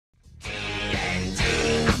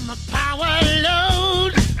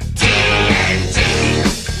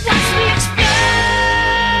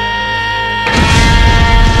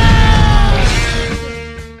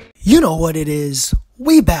You know what it is.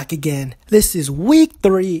 We back again. This is week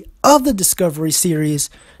 3 of the Discovery series.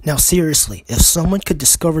 Now seriously, if someone could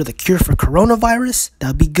discover the cure for coronavirus,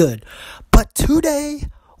 that'd be good. But today,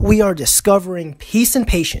 we are discovering peace and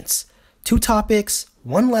patience. 2 topics,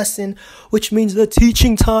 1 lesson, which means the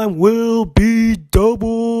teaching time will be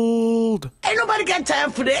doubled. Ain't nobody got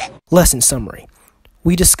time for that. Lesson summary.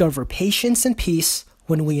 We discover patience and peace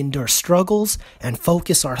when we endure struggles and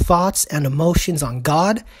focus our thoughts and emotions on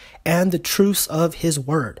God and the truths of His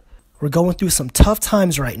Word. We're going through some tough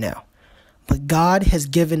times right now, but God has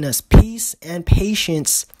given us peace and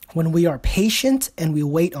patience. When we are patient and we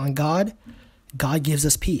wait on God, God gives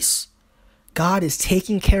us peace. God is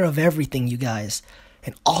taking care of everything, you guys,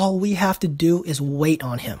 and all we have to do is wait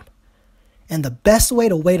on Him. And the best way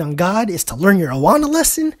to wait on God is to learn your Awana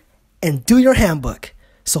lesson and do your handbook.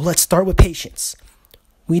 So let's start with patience.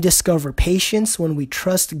 We discover patience when we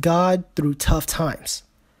trust God through tough times.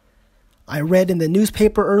 I read in the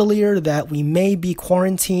newspaper earlier that we may be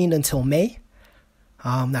quarantined until May.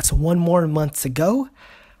 That's 1 more month to go.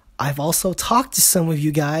 I've also talked to some of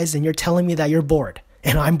you guys and you're telling me that you're bored.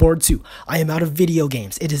 And I'm bored too. I am out of video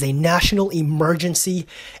games. It is a national emergency,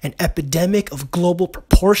 an epidemic of global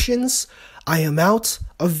proportions. I am out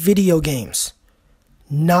of video games.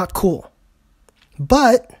 Not cool.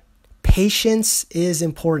 But patience is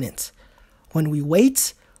important. When we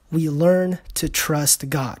wait, we learn to trust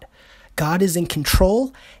God. God is in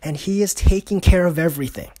control and He is taking care of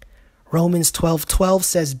everything. Romans 12:12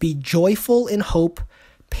 says, "Be joyful in hope,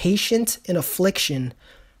 patient in affliction,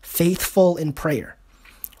 faithful in prayer."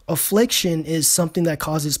 Affliction is something that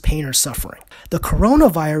causes pain or suffering. The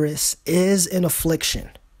coronavirus is an affliction,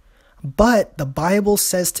 but the Bible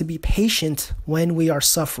says to be patient when we are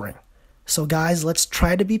suffering. So guys, let's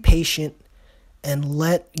try to be patient and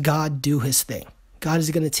let God do His thing. God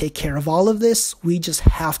is going to take care of all of this. We just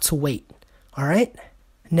have to wait. All right?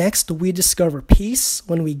 Next, we discover peace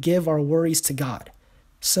when we give our worries to God.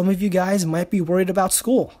 Some of you guys might be worried about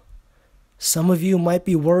school. Some of you might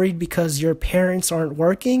be worried because your parents aren't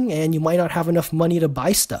working and you might not have enough money to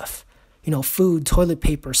buy stuff. You know, food, toilet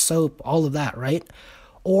paper, soap, all of that, right?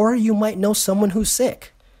 Or you might know someone who's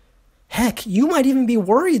sick. Heck, you might even be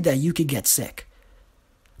worried that you could get sick.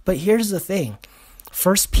 But here's the thing.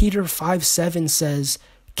 1 Peter 5:7 says,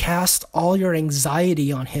 "Cast all your anxiety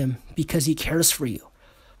on Him because He cares for you."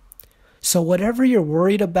 So whatever you're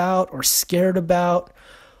worried about or scared about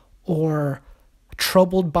or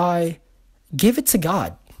troubled by, give it to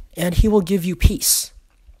God and He will give you peace.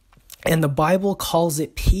 And the Bible calls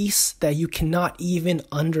it peace that you cannot even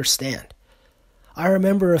understand. I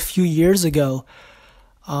remember a few years ago,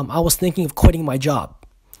 I was thinking of quitting my job.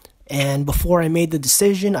 And before I made the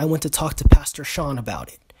decision, I went to talk to Pastor Sean about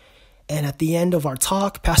it. And at the end of our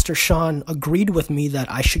talk, Pastor Sean agreed with me that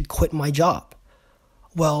I should quit my job.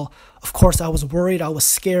 Well, of course, I was worried. I was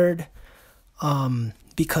scared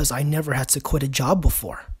because I never had to quit a job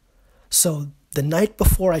before. So the night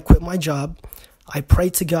before I quit my job, I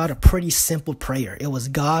prayed to God a pretty simple prayer. It was,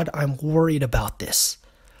 "God, I'm worried about this.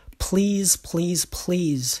 Please, please,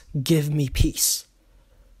 please give me peace."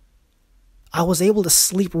 I was able to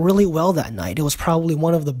sleep really well that night. It was probably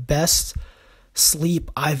one of the best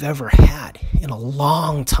sleep I've ever had in a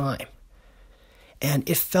long time. And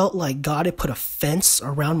it felt like God had put a fence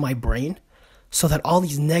around my brain so that all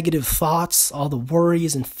these negative thoughts, all the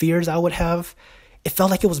worries and fears I would have, it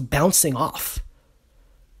felt like it was bouncing off.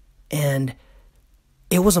 And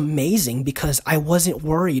it was amazing because I wasn't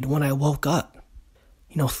worried when I woke up.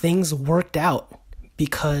 You know, things worked out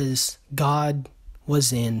because God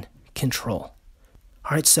was in control.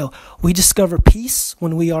 All right, so we discover peace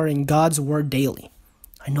when we are in God's Word daily.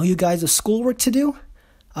 I know you guys have schoolwork to do,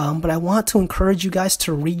 but I want to encourage you guys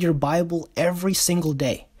to read your Bible every single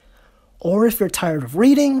day. Or if you're tired of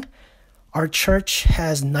reading, our church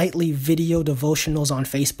has nightly video devotionals on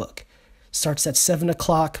Facebook. Starts at 7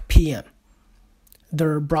 o'clock p.m.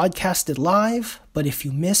 They're broadcasted live, but if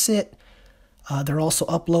you miss it, they're also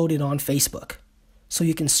uploaded on Facebook. So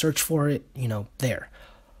you can search for it, there.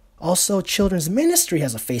 Also, Children's Ministry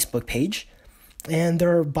has a Facebook page, and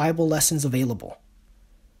there are Bible lessons available.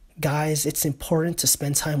 Guys, it's important to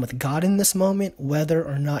spend time with God in this moment, whether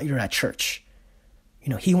or not you're at church.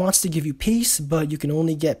 He wants to give you peace, but you can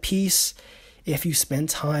only get peace if you spend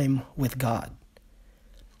time with God.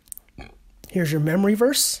 Here's your memory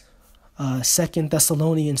verse, 2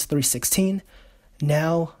 Thessalonians 3:16.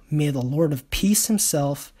 "Now may the Lord of peace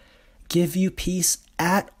Himself give you peace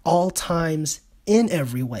at all times, in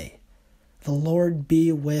every way. The Lord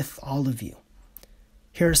be with all of you."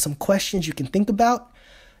 Here are some questions you can think about.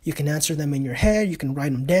 You can answer them in your head. You can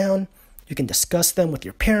write them down. You can discuss them with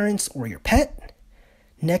your parents or your pet.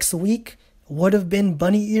 Next week would have been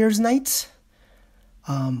bunny ears night.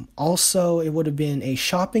 Also, it would have been a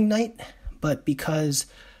shopping night, but because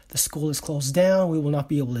the school is closed down, we will not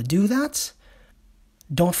be able to do that.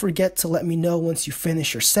 Don't forget to let me know once you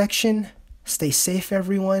finish your section. Stay safe,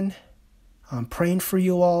 everyone. I'm praying for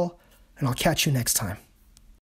you all, and I'll catch you next time.